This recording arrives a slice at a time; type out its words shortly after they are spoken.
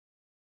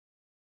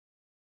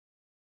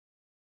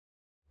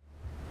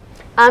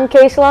I'm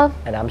Keishla,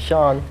 And I'm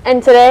Sean.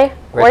 and today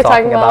we're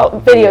talking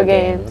about video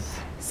games.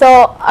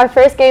 So our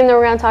first game that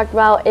we're going to talk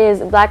about is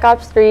Black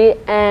Ops 3,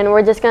 and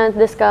we're just going to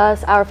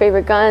discuss our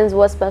favorite guns,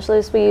 what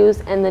specialists we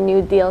use, and the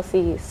new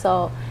DLC.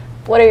 So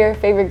what are your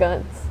favorite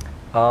guns?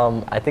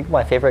 I think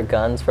my favorite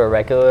guns for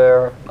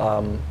regular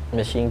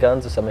machine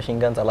guns or submachine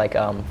guns, I like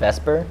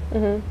Vesper.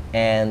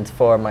 And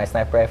for my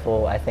sniper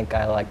rifle, I think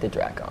I like the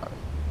Drakon.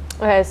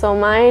 Okay, so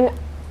mine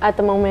at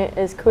the moment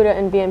is Kuda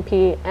and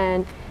VMP,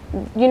 and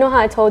you know how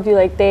I told you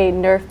like they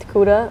nerfed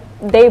Kuda?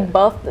 They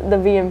buffed the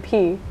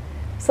VMP.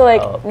 So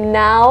like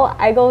now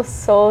I go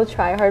so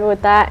try hard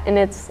with that, and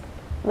it's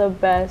the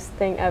best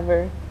thing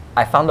ever.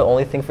 I found the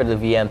only thing for the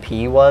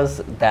VMP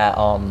was that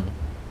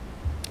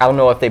I don't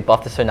know if they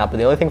buffed this or not, but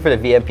the only thing for the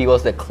VMP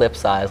was the clip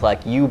size.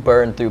 Like you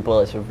burn through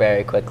bullets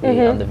very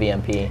quickly on the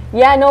VMP.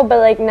 Yeah, no, but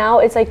like now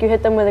it's like you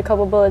hit them with a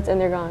couple bullets and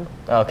they're gone.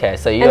 Okay,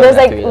 so you and don't there's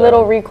have like to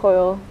little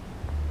recoil.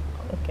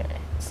 Okay,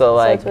 so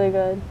like it's really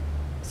good.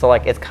 So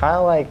like it's kind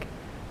of like,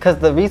 cause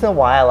the reason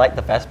why I like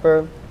the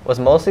Vesper was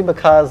mostly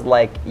because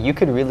like you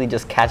could really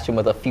just catch them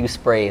with a few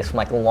sprays from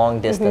like a long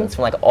distance,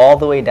 from like all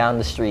the way down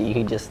the street. You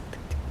could just,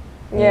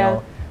 you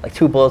know, like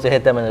 2 bullets would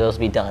hit them and it'll just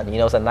be done. You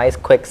know, it's a nice,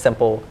 quick,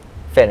 simple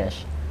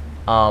finish.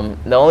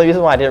 The only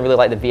reason why I didn't really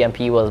like the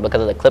VMP was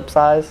because of the clip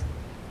size,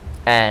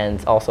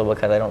 and also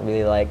because I don't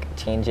really like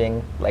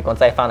changing. Like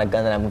once I found a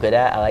gun that I'm good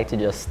at, I like to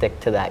just stick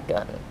to that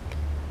gun.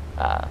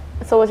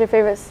 So what's your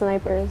favorite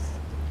snipers?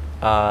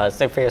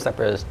 Favorite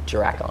sniper is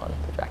Drakon.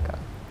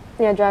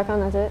 Yeah, Drakon,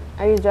 that's it.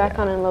 I use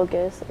Drakon and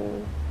Locust.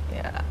 And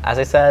yeah, as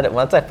I said,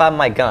 once I find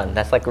my gun,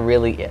 that's like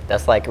really it.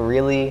 That's like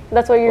really.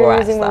 That's what you were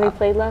using when we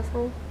played last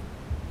time?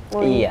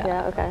 Yeah.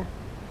 Yeah, okay.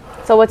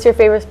 So what's your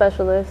favorite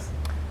specialist?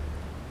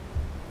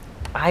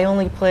 I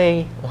only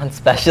play one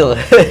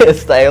specialist.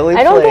 I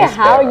don't get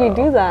how you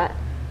do that.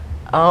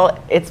 Oh,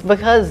 it's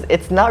because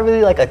it's not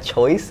really like a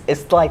choice.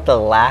 It's like the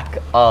lack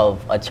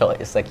of a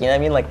choice. Like, you know what I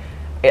mean? Like,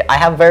 I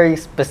have very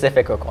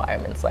specific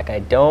requirements. Like, I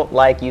don't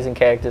like using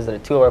characters that are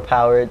too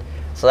overpowered.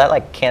 So that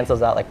like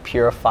cancels out like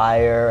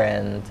Purifier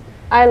and.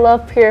 I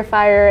love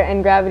Purifier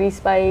and Gravity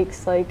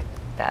Spikes. Like.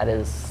 That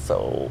is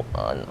so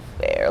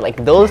unfair.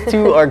 Like those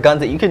two are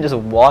guns that you can just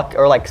walk,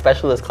 or like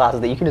specialist classes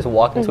that you can just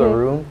walk into a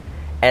room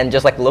and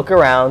just like look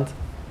around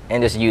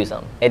and just use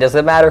them. It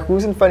doesn't matter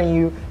who's in front of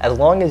you, as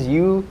long as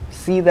you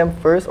see them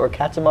first or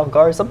catch them off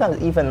guard.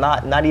 Sometimes even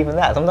not even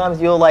that.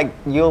 Sometimes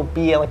you'll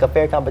be in like a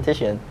fair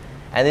competition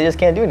and they just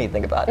can't do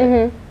anything about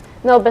it.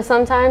 No, but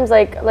sometimes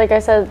like I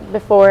said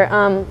before,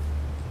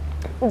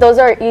 those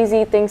are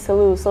easy things to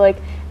lose. So like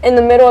in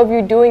the middle of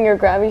you doing your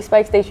gravity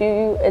spikes, they shoot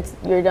you,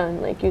 you're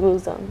done. Like you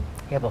lose them.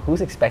 Yeah, but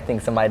who's expecting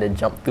somebody to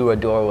jump through a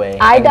doorway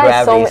and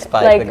gravity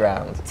spike the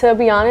ground? To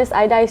be honest,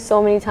 I die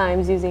so many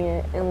times using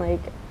it, and like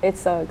it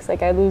sucks.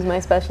 Like I lose my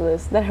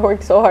specialist that I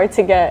worked so hard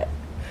to get.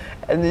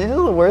 And you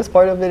know the worst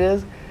part of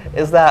it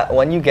is that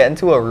when you get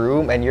into a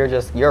room and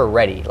you're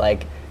ready,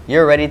 like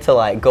you're ready to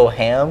like go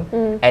ham,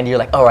 and you're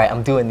like, all right,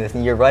 I'm doing this,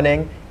 and you're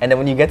running, and then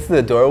when you get to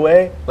the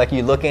doorway, like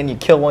you look in, you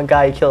kill one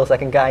guy, you kill a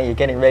second guy, and you're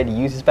getting ready to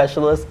use your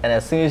specialist, and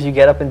as soon as you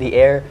get up in the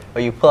air or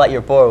you pull out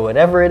your bow or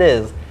whatever it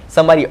is,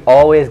 somebody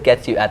always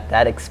gets you at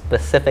that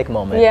specific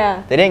moment.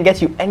 Yeah. They didn't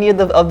get you any of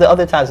the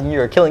other times when you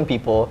were killing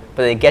people,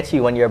 but they get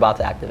you when you're about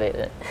to activate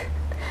it.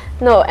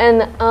 No,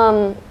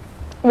 and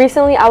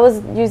recently I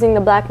was using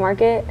the black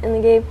market in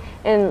the game,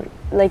 and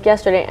like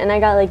yesterday, and I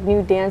got like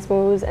new dance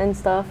moves and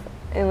stuff,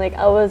 and like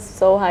I was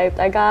so hyped.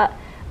 I got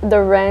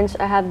the wrench,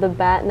 I have the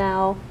bat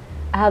now,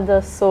 I have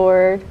the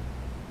sword,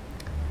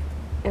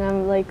 and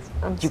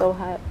I'm so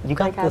hyped. You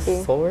got the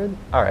sword?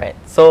 All right.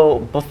 So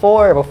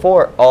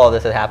before all of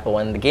this had happened,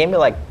 when the game had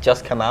like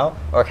just come out,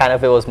 or kind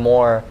of it was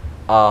more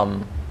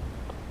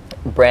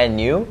brand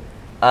new,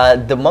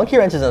 the monkey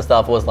wrenches and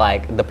stuff was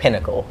like the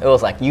pinnacle. It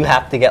was like you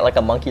have to get like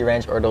a monkey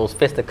wrench or those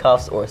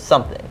fisticuffs or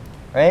something,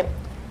 right?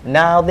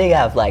 Now they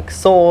have like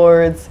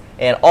swords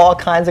and all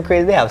kinds of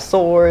crazy. They have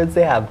swords,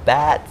 they have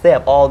bats, they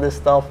have all this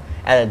stuff.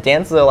 And the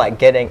dances are like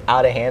getting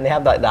out of hand. They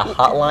have like the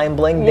hotline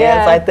bling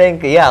dance, I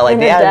think. Yeah, like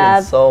they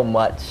added so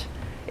much.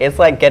 It's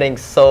like getting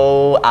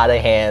so out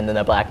of hand in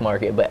the black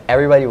market, but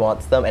everybody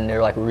wants them and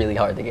they're like really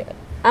hard to get.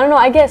 I don't know,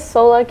 I get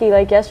so lucky.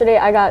 Like yesterday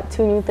I got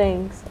 2 new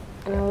things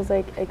and I was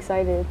like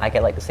excited. I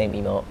get like the same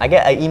emote. I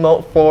get an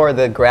emote for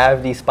the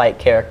Gravity Spike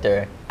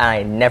character and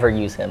I never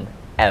use him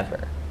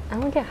ever. I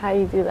don't get how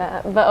you do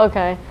that, but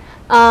okay.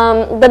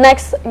 The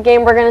next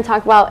game we're going to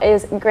talk about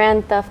is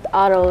Grand Theft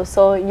Auto.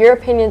 So your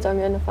opinions on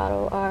Grand Theft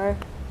Auto are?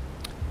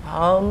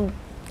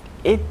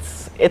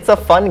 It's a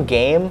fun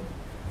game,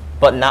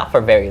 but not for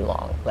very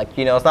long. Like,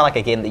 you know, it's not like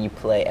a game that you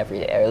play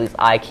every day, or at least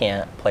I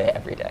can't play it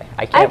every day.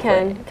 I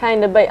can,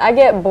 kind of, but I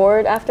get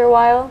bored after a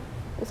while,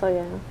 so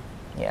yeah.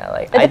 Yeah,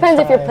 like it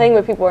depends if you're playing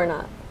with people or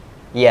not.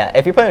 Yeah,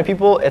 if you're playing with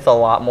people, it's a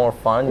lot more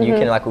fun. You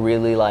can like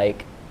really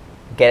like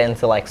get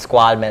into like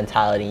squad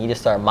mentality. You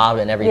just start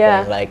mobbing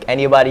everything. Like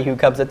anybody who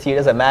comes up to you,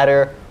 doesn't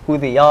matter who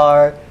they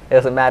are, It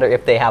doesn't matter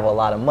if they have a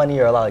lot of money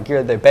or a lot of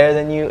gear, they're better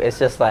than you. It's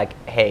just like,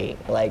 hey,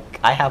 like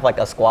I have like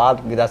a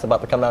squad that's about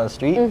to come down the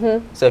street.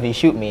 So if you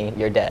shoot me,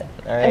 you're dead.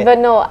 All right. But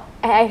no,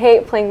 I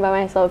hate playing by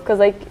myself because,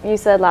 like you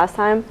said last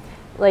time,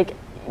 like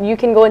you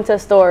can go into a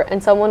store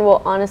and someone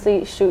will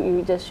honestly shoot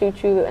you, just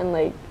shoot you, and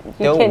like you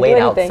They'll can't wait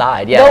do anything.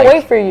 outside. Yeah, they'll like,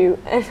 wait for you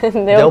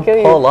and they'll kill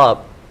you. pull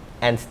up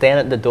and stand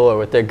at the door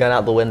with their gun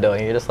out the window,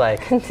 and you're just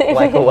like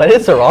what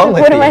is wrong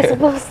with What you? am I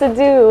supposed to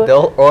do?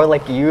 Or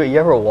like you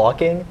ever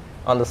walking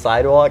on the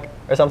sidewalk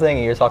or something,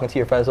 and you're talking to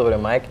your friends over the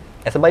mic,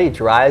 and somebody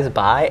drives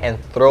by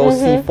and throws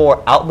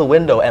C4 out the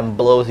window and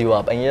blows you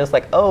up, and you're just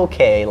like,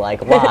 okay,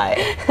 like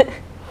why?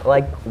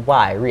 Like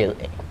why,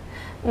 really?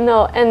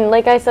 No, and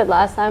like I said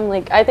last time,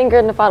 like I think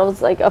Grand Theft Auto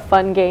is like a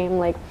fun game.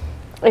 Like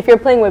if you're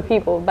playing with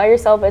people, by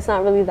yourself, it's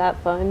not really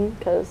that fun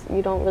because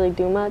you don't really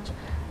do much.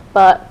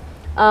 But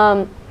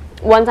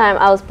one time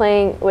I was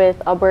playing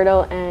with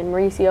Alberto and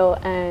Mauricio,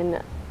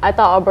 and I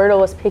thought Alberto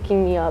was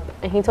picking me up,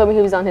 and he told me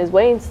he was on his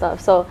way and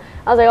stuff. So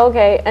I was like,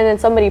 okay, and then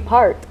somebody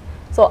parked.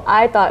 So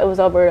I thought it was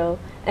Alberto,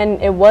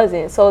 and it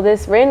wasn't. So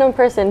this random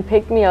person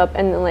picked me up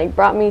and then like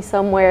brought me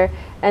somewhere,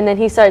 and then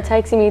he started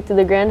texting me through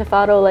the Grand Theft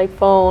Auto like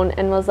phone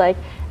and was like,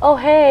 oh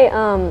hey,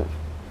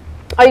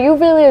 are you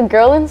really a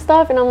girl and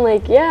stuff? And I'm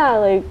like, yeah,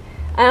 like,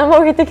 and I'm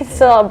over here thinking it's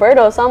still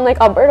Alberto. So I'm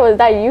like, Alberto, is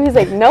that you? He's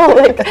like, no,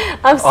 like,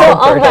 I'm still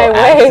on my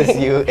way. Asks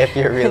you if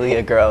you're really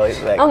a girl.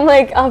 He's like, I'm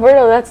like,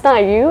 Alberto, that's not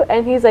you?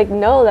 And he's like,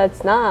 no,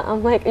 that's not.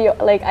 I'm like, yo,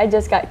 like, I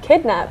just got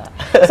kidnapped.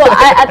 So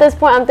at this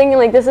point, I'm thinking,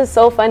 like, this is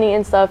so funny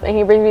and stuff. And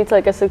he brings me to,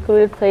 like, a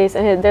secluded place,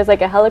 and there's,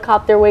 like, a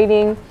helicopter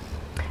waiting.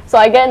 So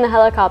I get in the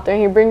helicopter,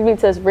 and he brings me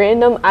to this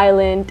random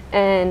island,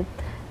 and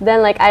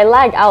then, like, I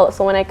lag out.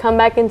 So when I come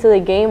back into the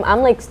game,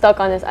 I'm, like, stuck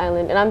on this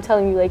island. And I'm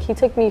telling you, like, he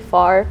took me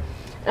far.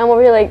 And I'm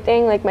over here like,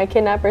 dang, like my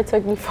kidnapper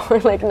took me for,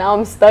 like now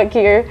I'm stuck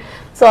here.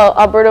 So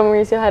Alberto and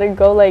Mauricio had to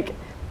go like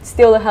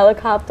steal the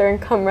helicopter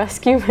and come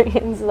rescue me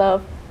and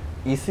stuff.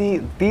 you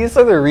see, these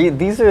are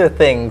the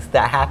things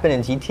that happen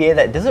in GTA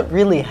that doesn't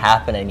really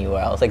happen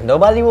anywhere else. Like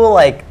nobody will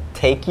like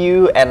take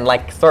you and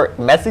like start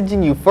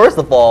messaging you first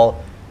of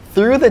all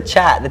through the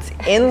chat that's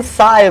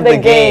inside of the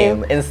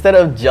game instead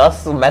of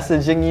just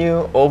messaging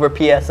you over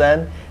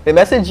PSN. They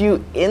message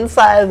you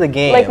inside of the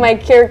game. Like my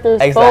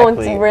character's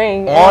phone's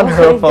ring. On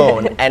her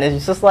phone. And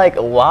it's just like,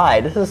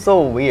 why? This is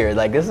so weird.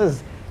 Like, this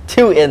is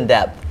too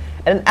in-depth.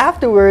 And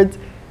afterwards,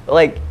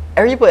 like,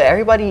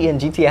 everybody in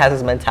GTA has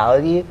this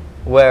mentality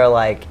where,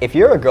 like, if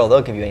you're a girl,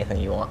 they'll give you anything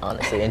you want,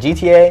 honestly. In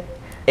GTA,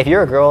 if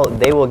you're a girl,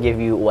 they will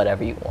give you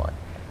whatever you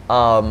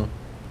want.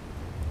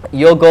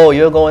 You'll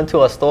go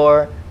into a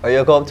store, or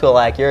you'll go up to,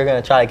 like, you're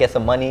going to try to get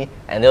some money,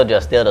 and they'll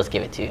just give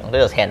it to you.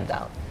 They'll just hand it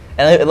out.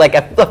 And like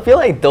I feel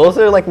like those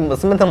are like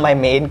some of my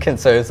main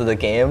concerns of the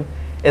game,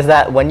 is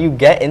that when you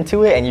get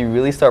into it and you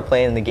really start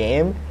playing the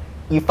game,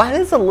 you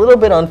find it's a little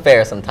bit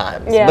unfair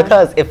sometimes. Yeah.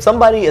 Because if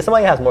somebody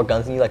has more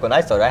guns than you, like when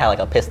I started, I had like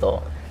a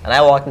pistol, and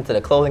I walked into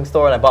the clothing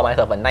store and I bought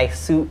myself a nice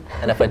suit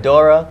and a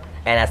fedora,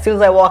 and as soon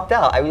as I walked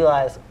out, I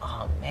realized,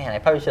 oh man, I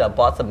probably should have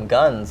bought some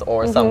guns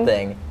or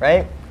something,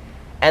 right?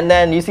 And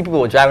then you see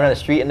people driving down the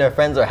street and their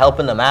friends are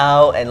helping them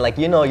out, and like,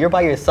 you know, you're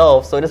by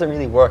yourself, so it doesn't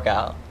really work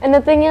out. And the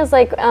thing is,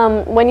 like,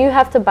 when you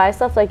have to buy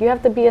stuff, like, you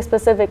have to be a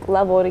specific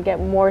level to get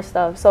more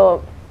stuff.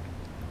 So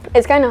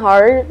it's kind of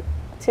hard,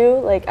 too.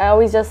 Like, I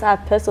always just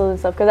have pistols and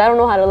stuff because I don't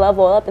know how to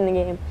level up in the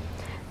game.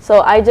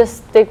 So I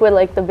just stick with,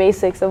 like, the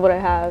basics of what I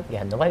have.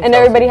 Yeah, nobody and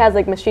everybody has,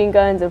 like, machine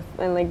guns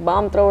and like,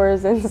 bomb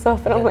throwers and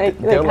stuff. And I'm like,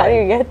 how do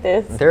you get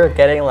this? They're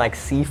getting, like,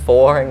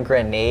 C4 and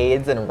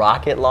grenades and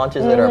rocket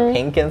launchers that are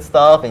pink and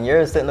stuff. And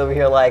you're sitting over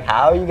here like,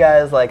 how are you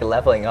guys, like,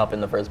 leveling up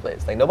in the first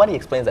place? Like, nobody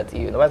explains that to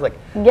you. Nobody's like,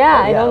 yeah,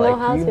 oh, I don't know like,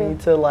 how you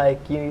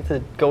need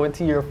to go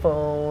into your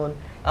phone.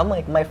 I'm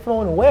like, my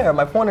phone where?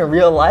 My phone in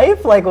real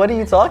life? Like, what are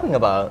you talking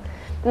about?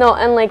 No,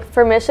 and like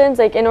for missions,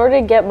 like in order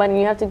to get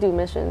money, you have to do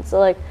missions. So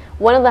like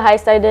one of the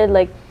heists I did,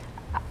 like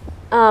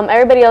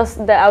everybody else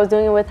that I was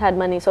doing it with had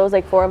money, so it was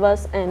like 4 of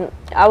us, and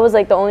I was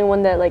like the only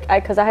one that like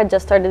because I had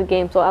just started the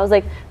game, so I was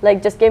like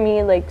just give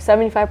me like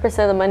 75% of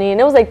the money,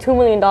 and it was like $2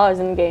 million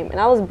in the game,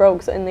 and I was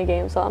broke in the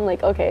game, so I'm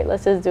like, okay,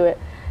 let's just do it.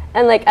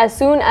 And like as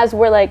soon as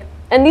we're like,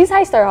 and these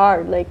heists are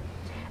hard, like,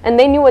 and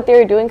they knew what they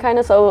were doing kind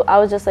of, so I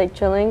was just like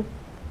chilling,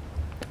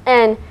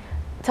 and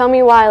tell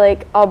me why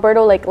like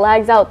Alberto like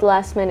lags out the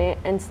last minute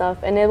and stuff,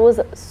 and it was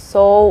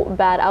so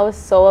bad. I was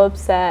so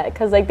upset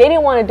because like they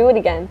didn't want to do it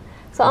again.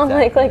 So I'm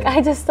like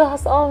I just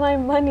lost all my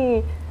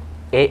money.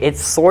 It's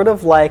sort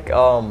of like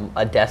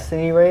a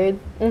Destiny raid,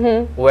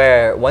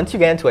 where once you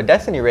get into a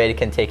Destiny raid, it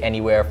can take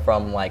anywhere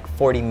from like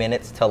 40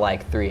 minutes to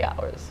like 3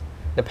 hours,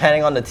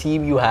 depending on the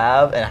team you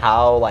have and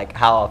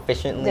how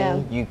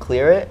efficiently you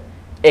clear it.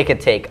 It could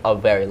take a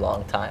very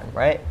long time,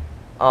 right?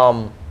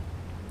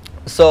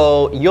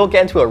 So you'll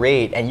get into a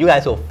raid and you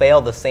guys will fail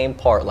the same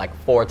part like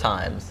 4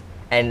 times.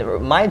 And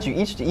mind you,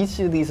 each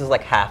of these is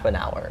like half an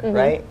hour,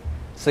 right?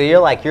 So you're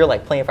like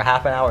playing for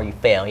half an hour, you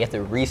fail, you have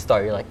to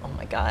restart. You're like, oh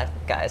my god,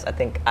 guys, I don't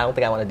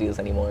think I want to do this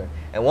anymore.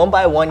 And one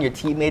by one, your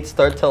teammates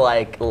start to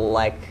like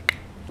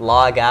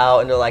log out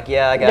and they're like,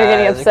 yeah, They're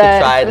getting guys, you can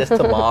upset. try this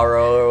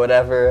tomorrow or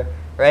whatever,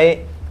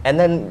 right? And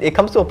then it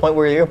comes to a point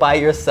where you're by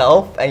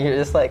yourself and you're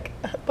just like,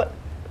 but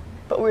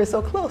we were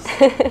so close.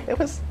 It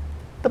was,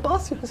 the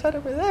boss was right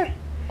over there.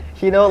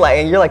 You know, like,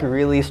 and you're like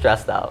really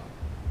stressed out.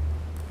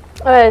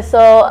 Okay,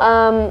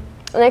 so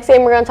the next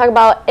game we're going to talk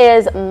about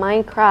is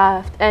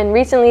Minecraft. And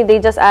recently they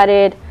just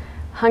added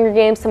Hunger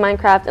Games to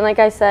Minecraft. And like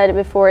I said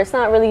before, it's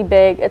not really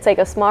big. It's like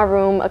a small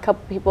room, a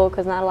couple people,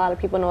 because not a lot of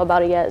people know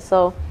about it yet.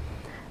 So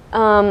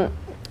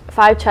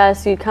 5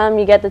 chests, you come,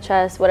 you get the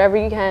chest, whatever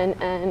you can.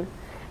 And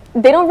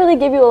they don't really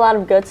give you a lot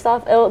of good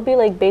stuff. It'll be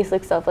like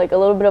basic stuff, like a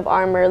little bit of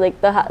armor. Like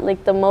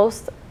the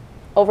most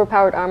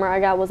overpowered armor I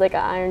got was like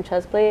an iron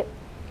chest plate.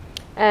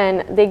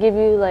 And they give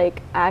you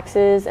like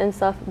axes and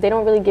stuff. They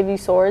don't really give you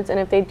swords, and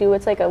if they do,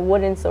 it's like a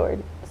wooden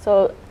sword.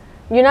 So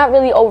you're not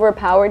really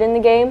overpowered in the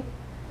game,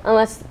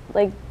 unless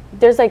like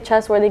there's like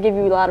chests where they give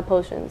you a lot of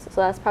potions.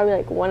 So that's probably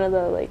like one of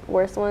the like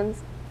worst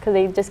ones, because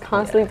they just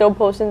constantly throw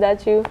potions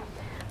at you.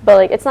 But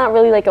like it's not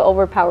really like an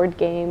overpowered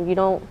game. You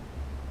don't.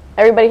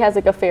 Everybody has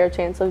like a fair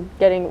chance of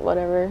getting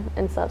whatever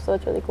and stuff. So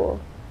it's really cool.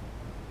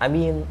 I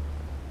mean,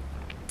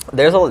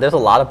 there's a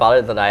lot about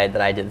it that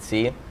I did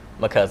see,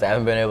 because I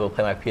haven't been able to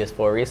play my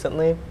PS4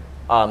 recently,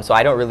 so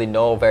I don't really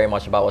know very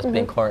much about what's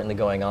been currently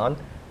going on.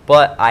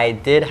 But I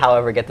did,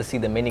 however, get to see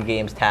the mini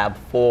games tab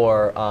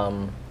for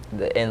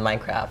in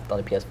Minecraft on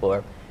the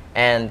PS4.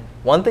 And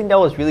one thing that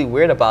was really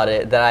weird about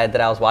it, that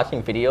I was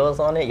watching videos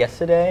on it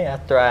yesterday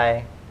after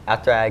I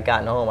had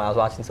gotten home, I was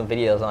watching some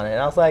videos on it,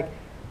 and I was like,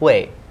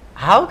 wait,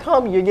 how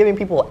come you're giving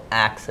people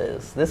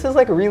axes? This is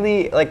like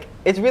really, like,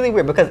 it's really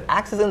weird, because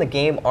axes in the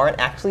game aren't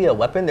actually a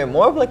weapon. They're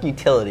more of like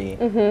utility.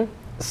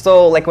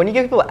 So like when you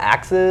give people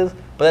axes,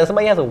 but then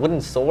somebody has a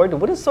wooden sword, the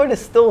wooden sword is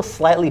still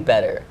slightly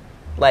better.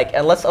 Like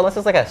unless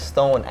it's like a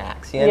stone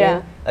axe, you know what I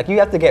mean? Like you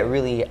have to get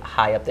really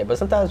high up there. But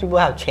sometimes people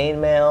have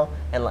chainmail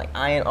and like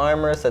iron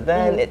armor, so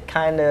then it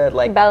kind of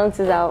like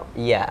balances out.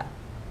 Yeah.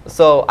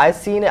 So I've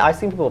seen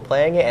people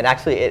playing it, and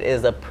actually it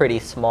is a pretty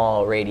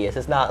small radius.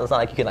 It's not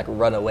like you can like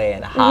run away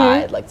and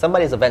hide. Like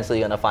somebody's eventually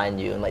gonna find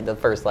you in like the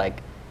first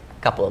like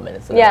couple of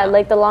minutes. Yeah,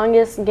 like the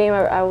longest game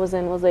I was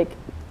in was like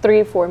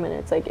 3-4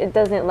 minutes. Like it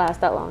doesn't last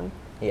that long.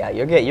 Yeah,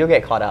 you'll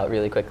get caught out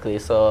really quickly.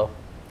 So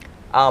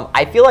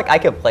I feel like I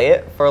could play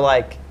it for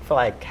like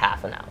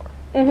half an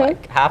hour.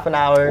 Like half an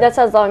hour. That's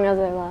as long as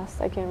it lasts.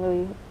 I can't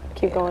really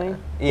keep going.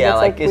 Yeah, it's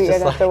like it's weird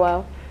just after like, a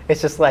while.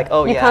 It's just like,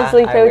 oh you yeah,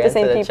 constantly play with the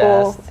same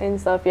people chest. and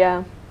stuff.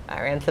 Yeah.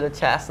 I ran to the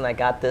chest and I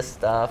got this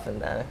stuff,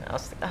 and then I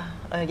was like,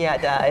 oh yeah, I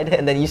died.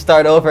 And then you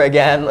start over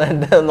again,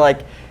 and then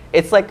like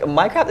it's like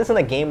Minecraft isn't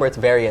a game where it's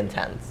very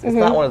intense. It's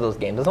not one of those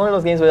games. It's one of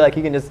those games where like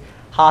you can just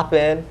hop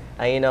in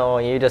and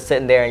you're just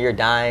sitting there and you're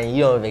dying.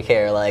 You don't even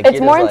care. Like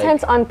it's more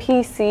intense on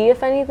PC,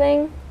 if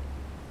anything,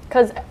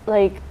 because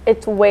like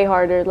it's way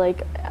harder.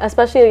 Like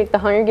especially like the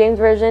Hunger Games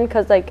version,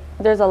 because like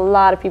there's a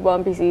lot of people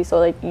on PC. So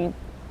like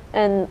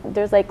and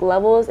there's like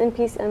levels in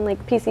PC and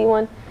like PC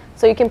one,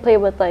 so you can play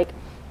with like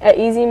an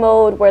easy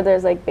mode where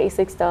there's like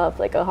basic stuff,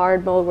 like a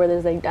hard mode where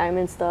there's like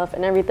diamond stuff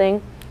and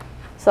everything.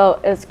 So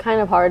it's kind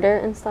of harder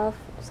and stuff.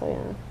 So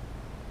yeah.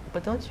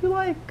 But don't you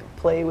like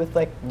play with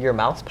like your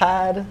mouse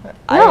pad?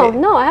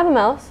 No, I have a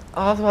mouse.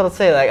 I was about to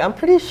say, like, I'm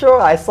pretty sure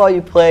I saw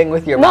you playing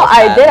with your no, mouse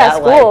pad. No, I did at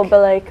school,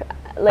 but like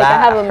I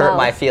have a mouse. That hurt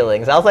my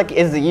feelings. I was like,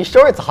 is you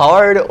sure it's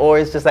hard, or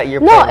it's just that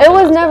you're No, playing it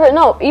with was the mouse never, pad?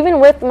 no, even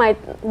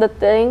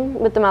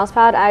with the mouse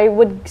pad, I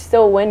would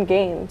still win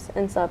games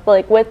and stuff. But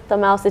like with the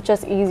mouse, it's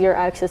just easier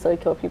access to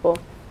like, kill people.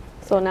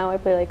 So now I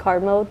play like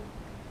hard mode.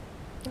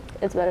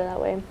 It's better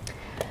that way.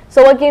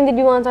 So what game did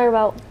you want to talk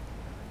about?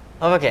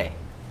 Okay,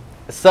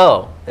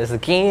 so there's a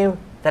game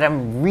that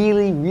I'm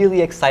really, really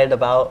excited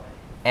about,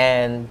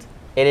 and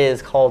it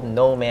is called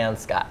No Man's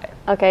Sky.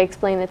 Okay,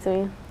 explain it to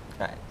me.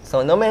 Alright,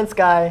 so No Man's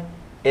Sky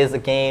is a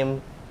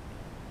game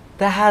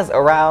that has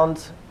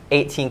around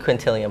 18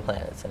 quintillion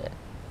planets in it,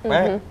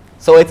 right?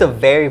 So it's a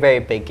very, very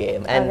big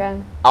game,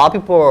 and a lot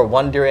of people are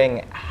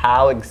wondering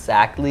how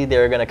exactly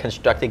they're going to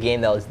construct a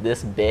game that was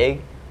this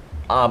big,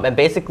 and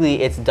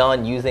basically it's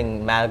done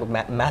using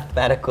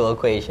mathematical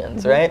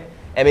equations, right?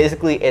 And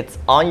basically it's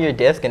on your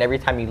disk, and every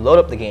time you load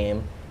up the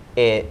game,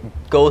 it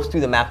goes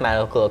through the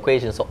mathematical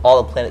equation, so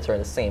all the planets are in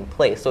the same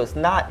place. So it's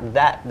not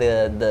that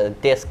the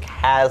disk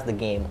has the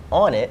game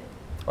on it,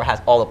 or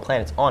has all the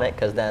planets on it,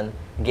 because then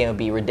the game would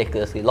be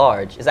ridiculously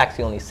large. It's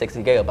actually only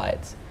 60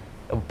 gigabytes.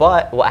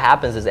 But what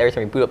happens is every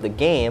time you boot up the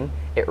game,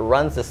 it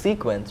runs the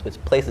sequence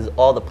which places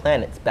all the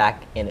planets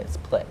back in its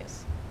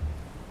place.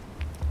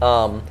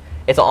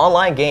 It's an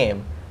online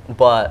game,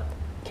 but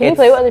can you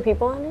play with other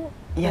people on it?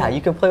 Yeah,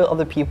 you can play with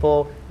other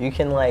people. You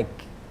can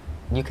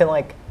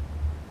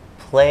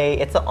play.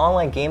 It's an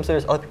online game, so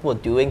there's other people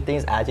doing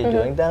things as you're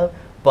doing them.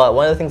 But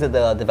one of the things that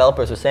the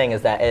developers are saying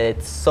is that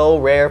it's so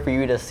rare for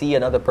you to see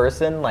another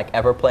person like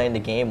ever playing the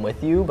game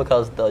with you,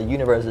 because the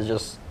universe is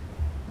just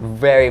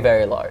very,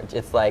 very large.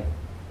 It's like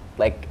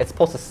it's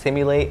supposed to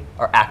simulate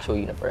our actual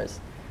universe.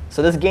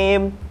 So this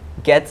game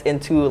gets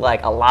into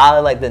like a lot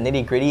of like the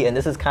nitty gritty, and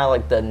this is kind of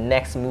like the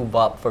next move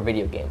up for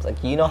video games.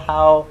 Like, you know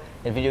how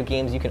in video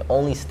games you can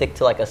only stick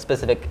to like a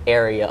specific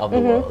area of the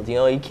world. You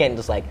know, you can't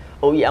just like,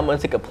 oh yeah, I'm gonna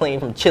take a plane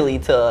from Chile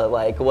to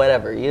like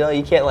whatever. You know,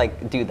 you can't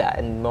like do that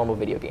in normal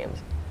video games.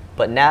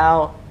 But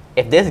now,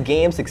 if this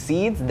game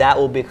succeeds, that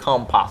will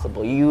become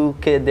possible.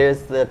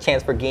 There's the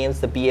chance for games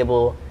to be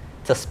able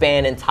to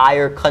span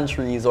entire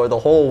countries or the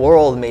whole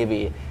world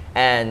maybe.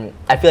 And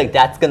I feel like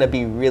that's gonna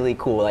be really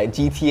cool, like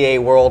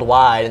GTA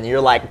worldwide, and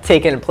you're like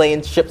taking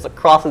plane ships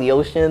across the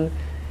ocean.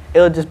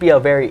 It'll just be a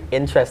very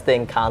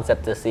interesting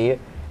concept to see,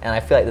 and I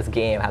feel like this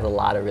game has a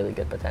lot of really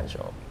good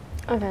potential.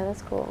 Okay,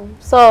 that's cool.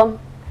 So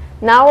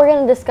now we're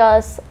gonna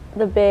discuss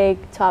the big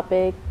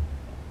topic,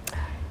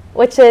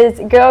 which is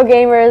girl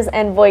gamers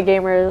and boy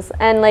gamers.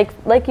 And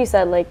like you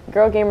said, like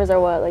girl gamers are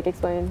what? Like,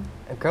 explain.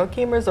 Girl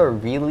gamers are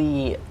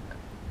really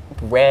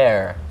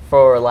rare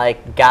for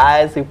like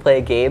guys who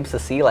play games to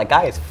see. Like,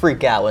 guys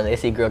freak out when they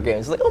see girl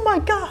games. It's like, oh my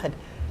god,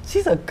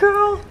 she's a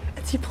girl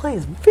and she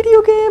plays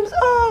video games.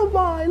 Oh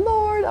my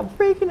lord, I'm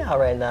freaking out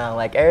right now.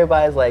 Like,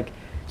 everybody's like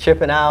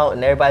tripping out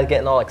and everybody's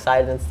getting all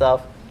excited and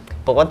stuff.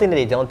 But one thing that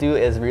they don't do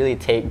is really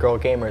take girl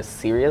gamers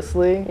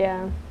seriously.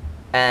 Yeah.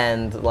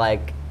 And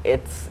like,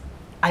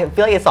 I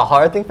feel like it's a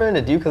hard thing for them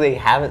to do because they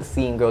haven't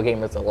seen girl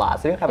gamers a lot.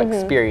 So they don't have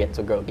experience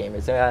with girl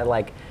gamers. They're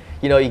like,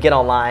 you know, you get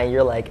online,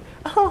 you're like,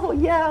 oh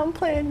yeah, I'm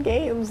playing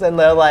games, and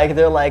they're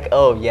like,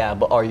 oh yeah,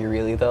 but are you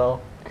really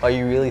though? Are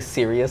you really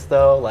serious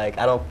though? Like,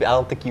 I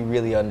don't think you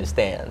really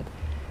understand.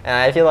 And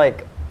I feel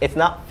like it's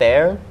not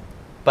fair,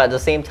 but at the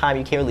same time,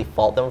 you can't really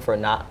fault them for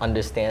not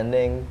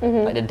understanding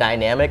like the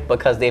dynamic,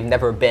 because they've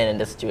never been in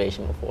this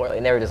situation before.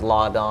 They never just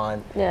logged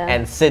on,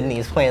 and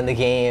Sydney's playing the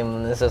game,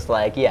 and it's just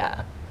like,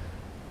 yeah.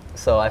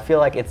 So I feel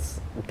like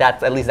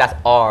that's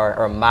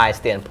my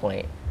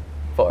standpoint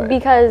for it.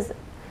 Because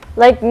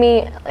like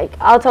me, like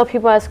I'll tell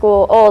people at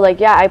school, oh, like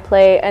yeah, I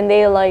play, and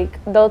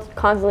they'll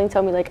constantly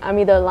tell me like I'm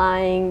either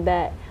lying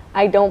that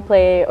I don't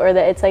play or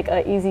that it's like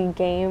an easy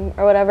game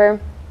or whatever.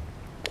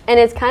 And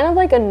it's kind of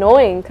like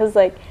annoying because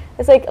like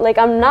it's like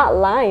I'm not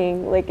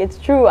lying, like it's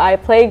true, I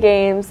play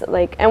games,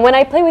 like, and when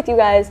I play with you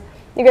guys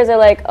are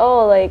like,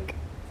 oh, like,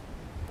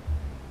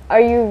 are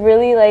you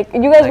really, like,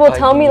 you guys will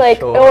tell me like,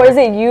 sure? Oh, is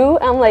it you?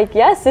 I'm like,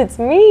 yes, it's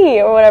me,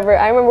 or whatever.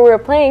 I remember we were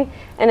playing,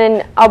 and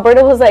then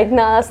Alberto was like,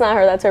 nah, that's not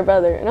her, that's her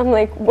brother. And I'm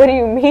like, what do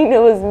you mean it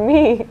was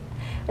me?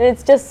 And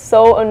it's just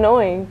so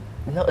annoying.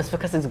 No, it's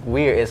because it's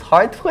weird. It's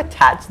hard to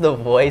attach the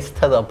voice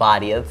to the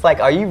body. It's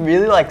like, are you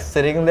really like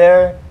sitting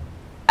there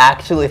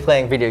actually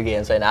playing video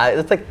games right now?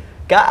 It's like,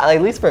 God,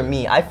 at least for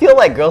me, I feel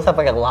like girls have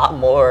like a lot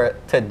more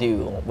to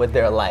do with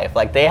their life.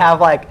 Like, they have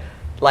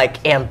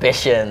like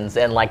ambitions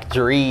and like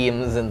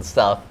dreams and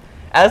stuff.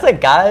 And it's like,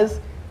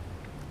 guys,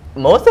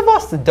 most of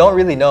us don't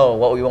really know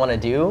what we want to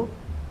do,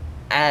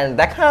 and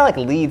that kind of like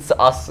leads to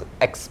us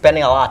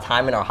spending a lot of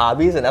time in our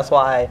hobbies. And that's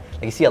why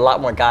like, you see a lot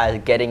more guys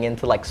getting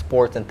into like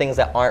sports and things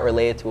that aren't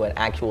related to an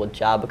actual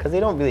job, because they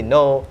don't really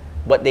know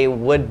what they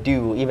would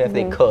do even if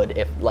they could,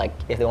 if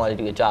they wanted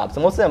to do a job. So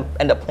most of them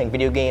end up playing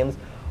video games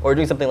or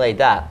doing something like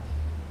that.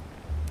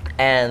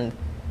 And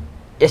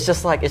it's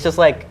just like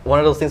one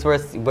of those things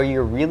where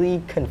you're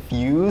really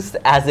confused,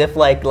 as if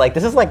like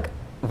this is like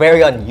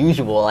very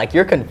unusual. Like,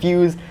 you're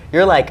confused.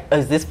 You're like,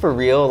 is this for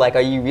real? Like,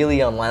 are you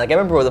really online? Like, I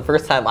remember the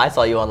first time I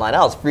saw you online,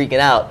 I was freaking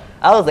out.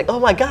 I was like, oh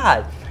my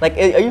god, like,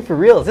 are you for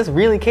real? Is this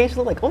really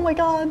Keisha? Like, oh my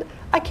god,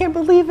 I can't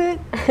believe it.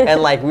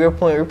 And like, we were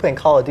playing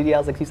Call of Duty. I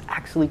was like, he's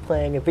actually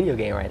playing a video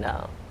game right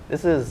now.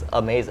 This is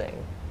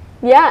amazing.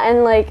 Yeah,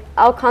 and like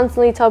I'll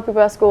constantly tell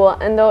people at school,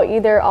 and they'll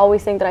either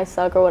always think that I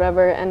suck or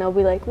whatever, and they'll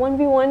be like,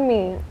 1v1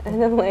 me,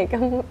 and then like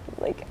I'm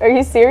like, are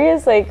you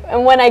serious? Like,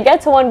 and when I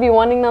get to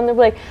 1v1ing them, they'll be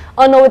like,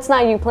 oh no, it's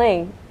not you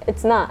playing,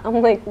 it's not.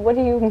 I'm like, what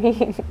do you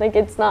mean? Like,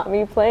 it's not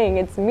me playing,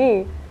 it's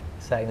me.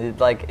 Exactly.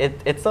 Like,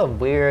 it's a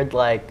weird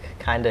like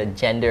kind of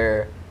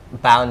gender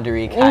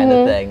boundary kind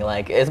of thing.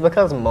 Like, it's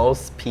because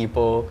most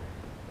people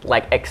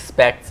like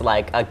expect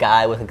like a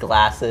guy with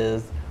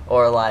glasses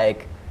or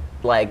like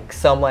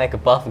some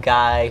like buff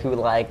guy who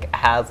like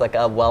has like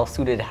a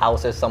well-suited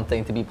house or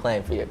something to be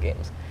playing video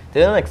games. They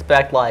don't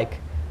expect like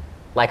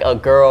a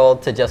girl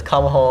to just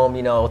come home,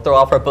 you know, throw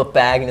off her book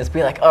bag and just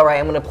be like, all right,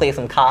 I'm gonna play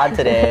some COD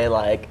today.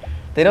 Like,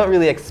 they don't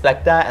really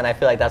expect that, and I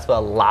feel like that's what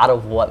a lot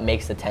of what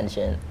makes the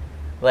tension.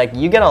 Like,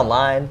 you get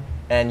online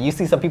and you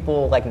see some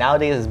people, like,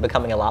 nowadays it's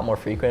becoming a lot more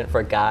frequent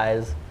for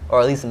guys, or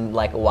at least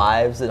like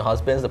wives and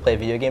husbands, to play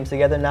video games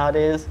together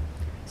nowadays.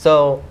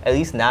 So at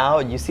least now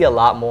you see a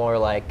lot more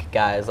like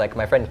guys, like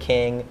my friend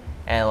King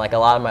and like a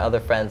lot of my other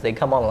friends, they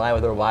come online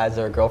with their wives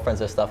or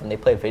girlfriends or stuff, and they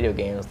play video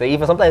games. They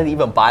sometimes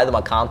even buy them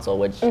a console,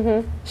 which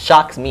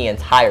shocks me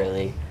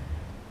entirely.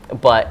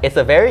 But it's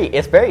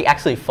very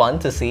actually fun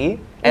to see,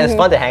 and it's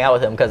fun to hang out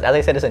with them, because as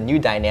I said, it's a new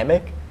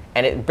dynamic,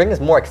 and it brings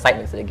more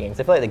excitement to the games.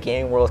 I feel like the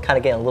gaming world is kind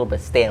of getting a little bit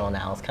stale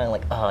now. It's kind of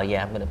like, oh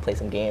yeah, I'm gonna play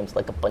some games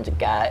like a bunch of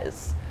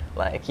guys,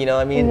 like, you know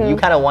what I mean? You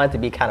kind of want it to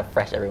be kind of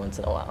fresh every once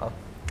in a while.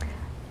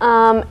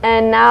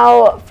 And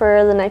now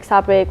for the next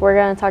topic, we're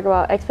going to talk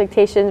about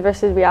expectations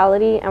versus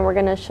reality, and we're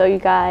going to show you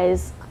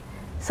guys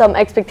some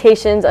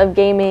expectations of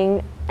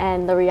gaming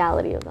and the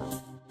reality of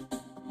them.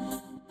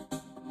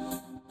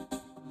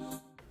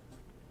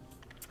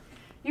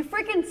 You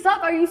freaking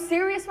suck. Are you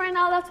serious right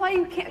now? That's why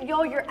you can't.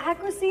 Yo, your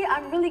accuracy,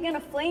 I'm really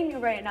gonna flame you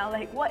right now.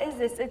 Like, what is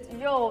this? It's,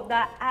 yo,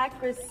 that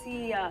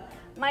accuracy.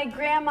 My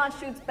grandma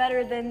shoots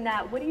better than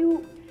that. What are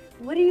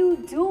you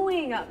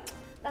doing?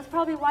 That's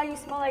probably why you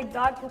smell like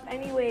dog poop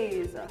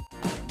anyways.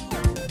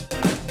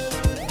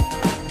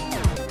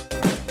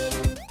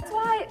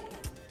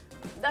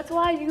 That's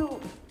why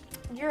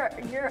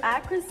your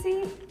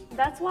accuracy,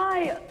 that's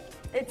why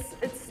it's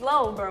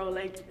slow, bro.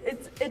 Like,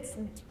 it's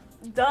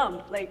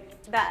dumb.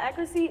 Like, that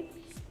accuracy,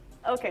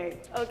 okay.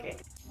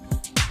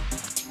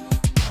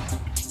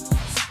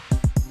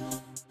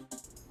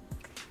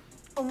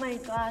 Oh my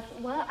gosh,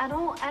 what? I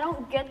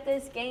don't get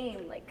this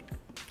game. Like,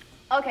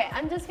 okay,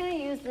 I'm just gonna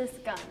use this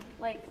gun.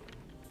 Like,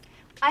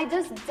 I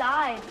just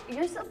died.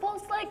 You're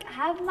supposed to like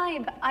have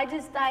I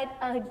just died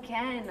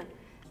again.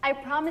 I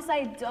promise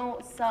I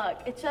don't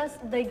suck. It's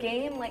just the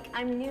game, like,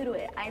 I'm new to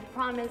it. I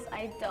promise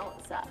I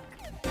don't suck.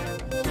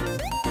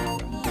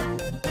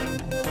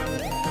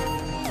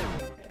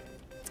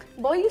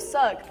 Boy, you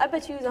suck. I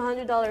bet you use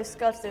 $100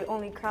 scuffs to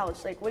only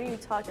crouch. Like, what are you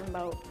talking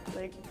about?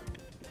 Like,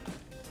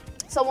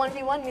 so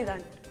 1v1 me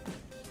then.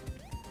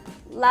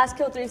 Last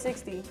kill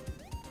 360.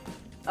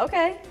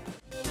 Okay.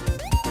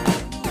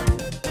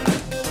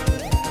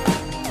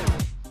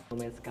 No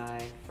Man's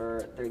Sky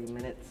for 30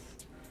 minutes,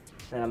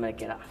 then I'm gonna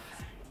get off.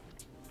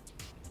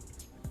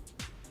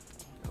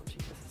 Oh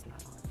Jesus, it's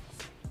not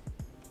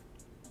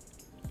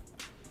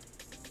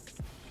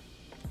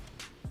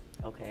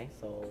on. Okay,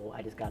 so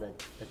I just got a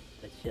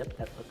ship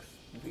that looks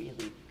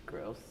really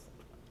gross.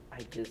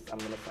 I'm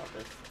gonna sell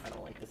this. I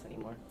don't like this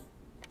anymore.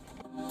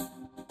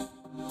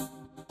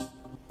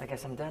 I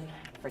guess I'm done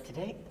for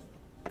today.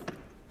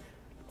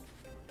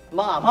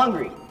 Mom,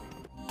 hungry!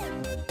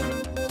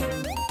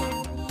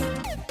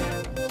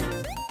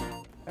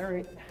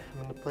 Alright,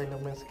 I'm gonna play No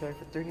Man's Sky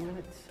for 30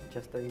 minutes.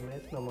 Just 30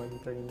 minutes, no more than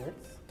 30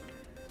 minutes.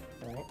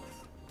 Alright,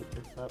 put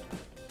this up.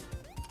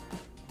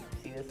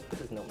 See this?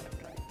 This is No Man's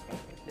Sky. Right?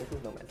 This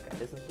is No Man's Sky.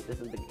 This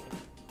is the game.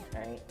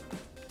 Alright?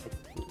 It's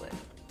too lit.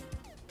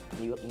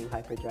 New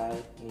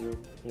hyperdrive, new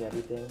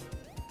everything,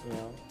 you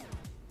know?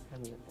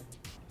 And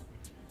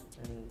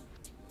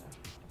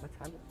what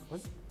time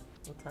is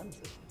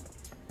it?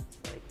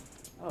 It's like,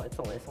 oh, it's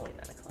only 9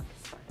 o'clock.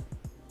 It's fine.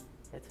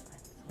 It's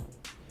fine.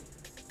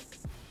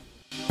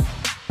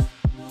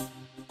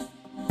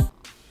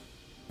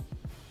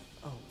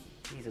 Oh,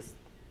 Jesus.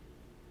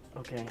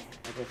 Okay,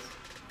 I guess.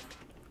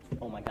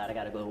 Oh my God, I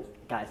gotta go.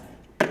 Guys,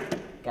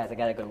 I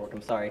gotta go to work.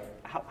 I'm sorry.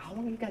 How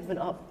long have you guys been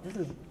up?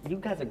 You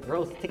guys are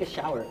gross. Take a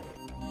shower.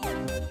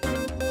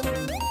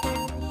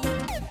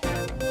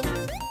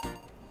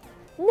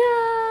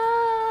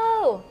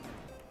 No!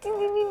 Ding,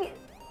 ding, ding, ding.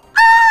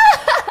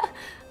 Ah!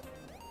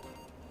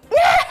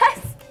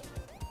 Yes!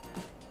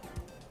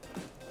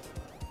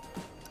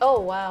 Oh,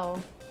 wow.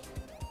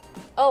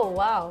 Oh,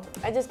 wow.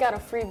 I just got a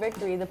free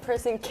victory. The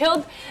person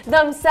killed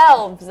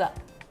themselves.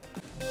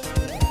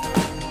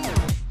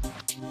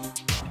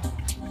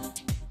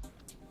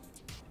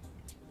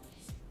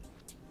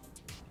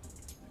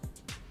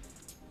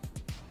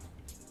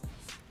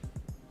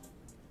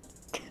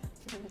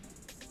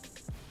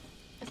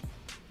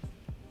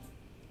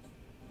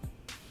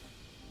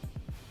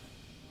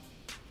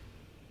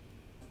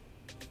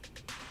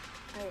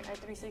 I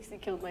 360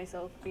 killed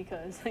myself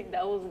because like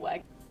that was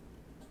whack.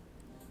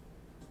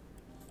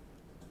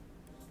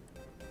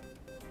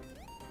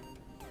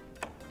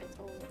 It's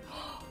over.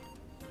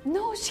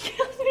 No, she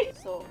killed me.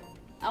 So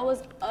I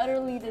was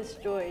utterly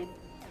destroyed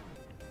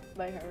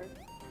by her.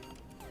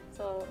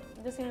 So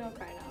I'm just gonna go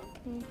cry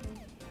now.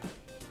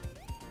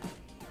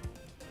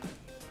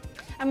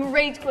 I'm a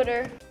rage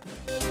quitter.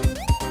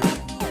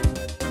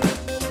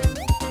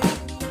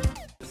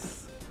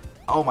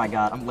 Oh my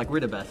God, we're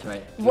the best,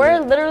 right? We're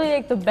literally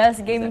like the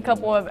best gaming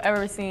couple I've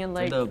ever seen.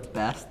 Like, we're the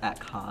best at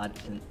COD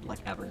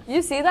ever.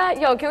 You see that?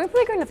 Yo, can we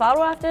play Grand Theft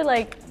Auto after?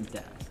 Like,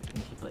 Yeah,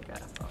 we should play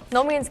Grand Theft Auto.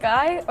 No Man's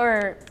Sky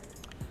or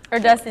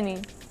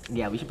Destiny?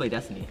 Yeah, we should play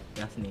Destiny.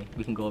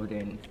 We can go over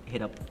there and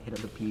hit up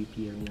the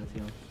PvP arenas,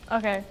 you know.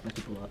 Okay, Let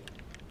people up.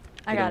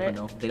 I got it.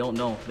 They don't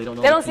know. They don't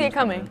know. They don't see it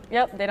coming.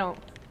 Yep, they don't.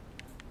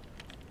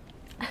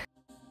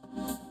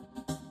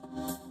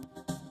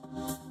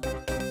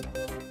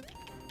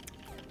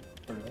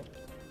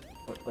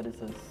 What is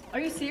this? Are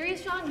you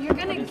serious, Sean? You're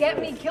gonna get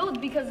me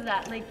killed because of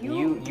that. Like,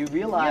 You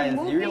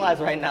realize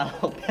right now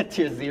that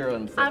you're 0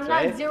 and 6, I'm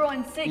right? not 0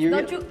 and 6. You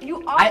Don't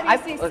you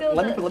obviously still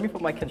let me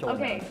put my controller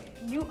Okay,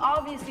 down. you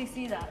obviously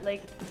see that.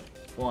 Like,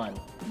 1,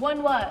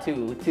 One what?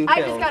 2 kills.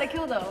 I just got a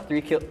kill though.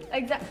 3 kills.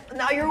 Exactly.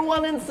 Now you're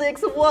 1 and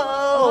 6. Whoa!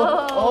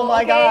 Oh my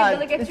okay, God! But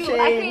look at it you. I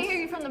can't changed. hear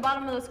you from the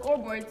bottom of the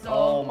scoreboard, so.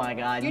 Oh my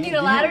God! You need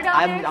a ladder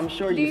down there? I'm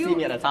sure you see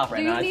me at the top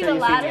right now. Do I'm you sure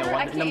need a you see me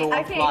ladder? at number one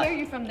I can't spot. hear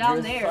you from down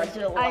You're there. Such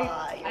a liar.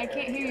 I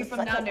can't hear you You're from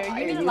such down a there. liar.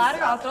 You need a You ladder?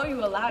 suck. I'll throw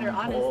you a ladder,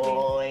 honestly.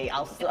 Boy,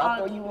 I'll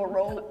throw you a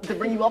rope to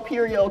bring you up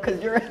here, yo,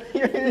 because you're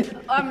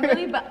I'm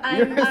really, but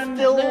you're I'm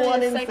still literally 1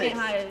 the and second 6.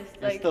 highest.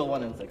 You're Like, still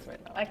 1 and 6 right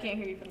now. I can't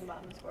hear you from the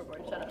bottom of the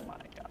scoreboard. Shut up. Oh my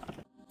God.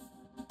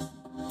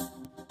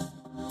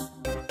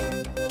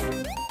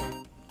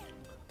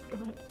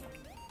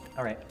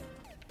 All right.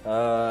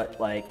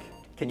 Like,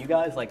 can you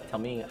guys like tell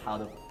me how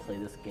to play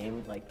this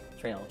game? Like,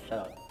 Trino, shut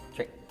up.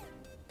 Trino,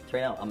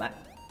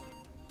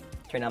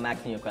 Trino, I'm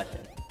asking you a question.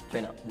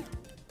 Trino.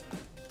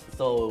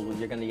 So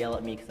you're gonna yell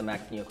at me because I'm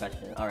asking you a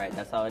question. All right,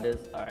 that's how it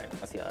is. All right,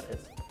 I see how it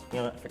is. You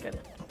know what? Forget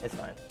it. It's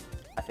fine.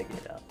 I figured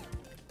it out.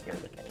 Here,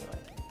 look anyway.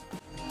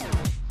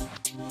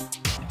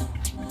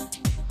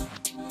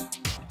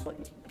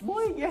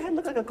 Boy, your head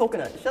looks like a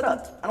coconut. Shut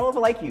up. I don't ever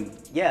like you.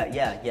 Yeah,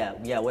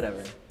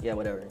 whatever. Yeah,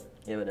 whatever.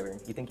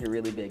 You think you're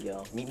really big,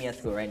 yo. Meet me at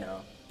school right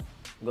now.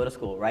 Go to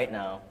school right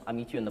now. I'll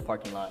meet you in the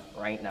parking lot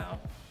right now.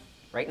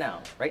 Right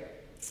now, right?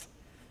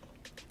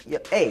 Yeah,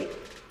 hey,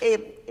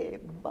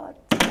 but.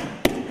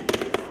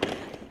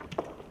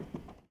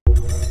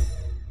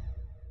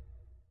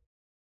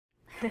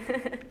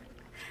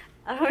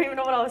 I don't even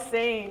know what I was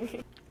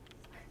saying.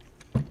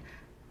 I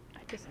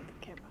just sent the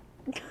camera.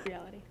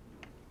 Reality.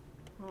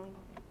 Oh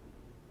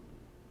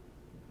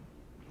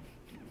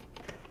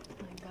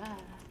my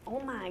God. Oh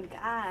my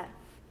God.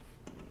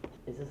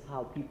 Is this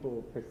how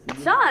people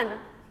perceive? Sean!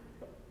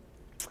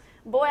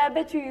 Boy, I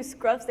bet you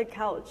scruffs the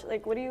couch.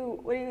 Like, what do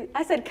you,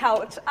 I said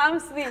couch. I'm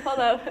asleep, hold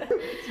up.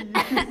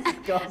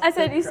 I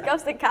said you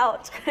scuffs the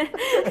couch.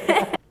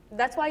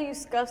 That's why you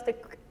scuffs the,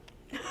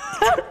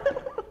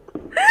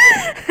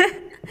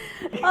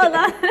 hold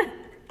on.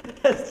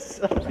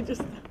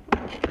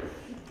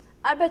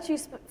 I bet you,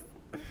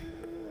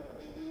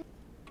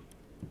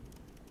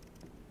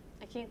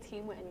 I can't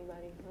team with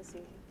anybody. Let's see.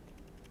 You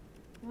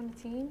want a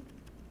team?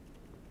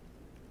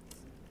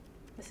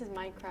 This is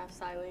Minecraft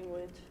sign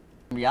language.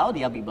 In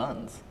reality, I'll be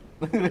buns.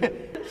 I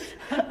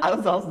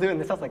was doing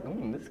this. I was like,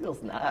 this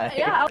feels nice.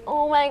 Yeah.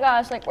 Oh my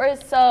gosh, like we're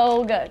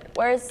so good.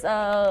 We're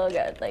so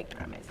good. Like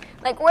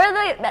we're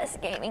the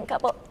best gaming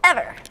couple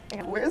ever.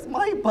 Where's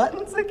my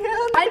buttons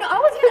again? I know. I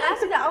was gonna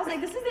ask you that. I was like,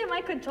 this isn't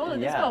my controller.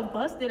 This Yeah. got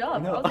busted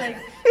up. No. I was like,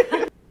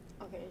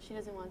 Okay, she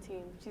doesn't want a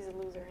team. She's a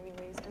loser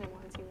anyways. I didn't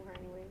want a team with her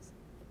anyways.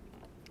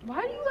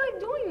 why do you like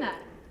doing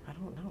that? I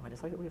don't know. I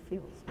just like the way it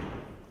feels.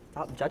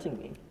 Stop judging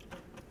me.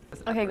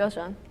 Okay, go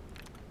Sean.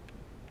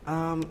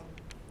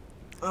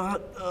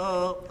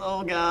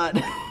 Oh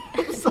God.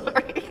 I'm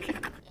sorry.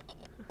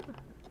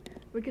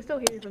 We can still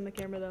hear you from the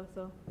camera though,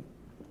 so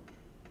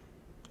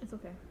it's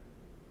okay.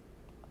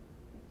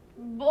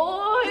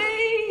 Boy,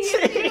 it's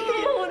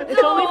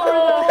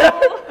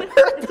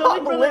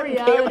only for the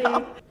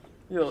reality.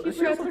 Yo, She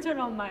forgot to turn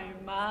on my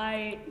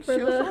mic.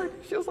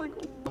 she was like,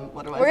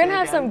 what do I We're say gonna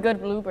have again? some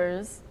good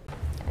bloopers.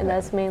 And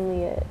that's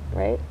mainly it,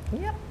 right?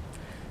 Yep.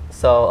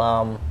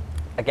 So,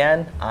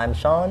 again, I'm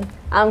Sean,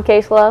 I'm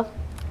Case Love.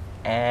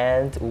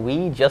 and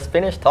we just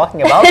finished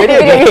talking about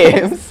video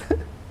games.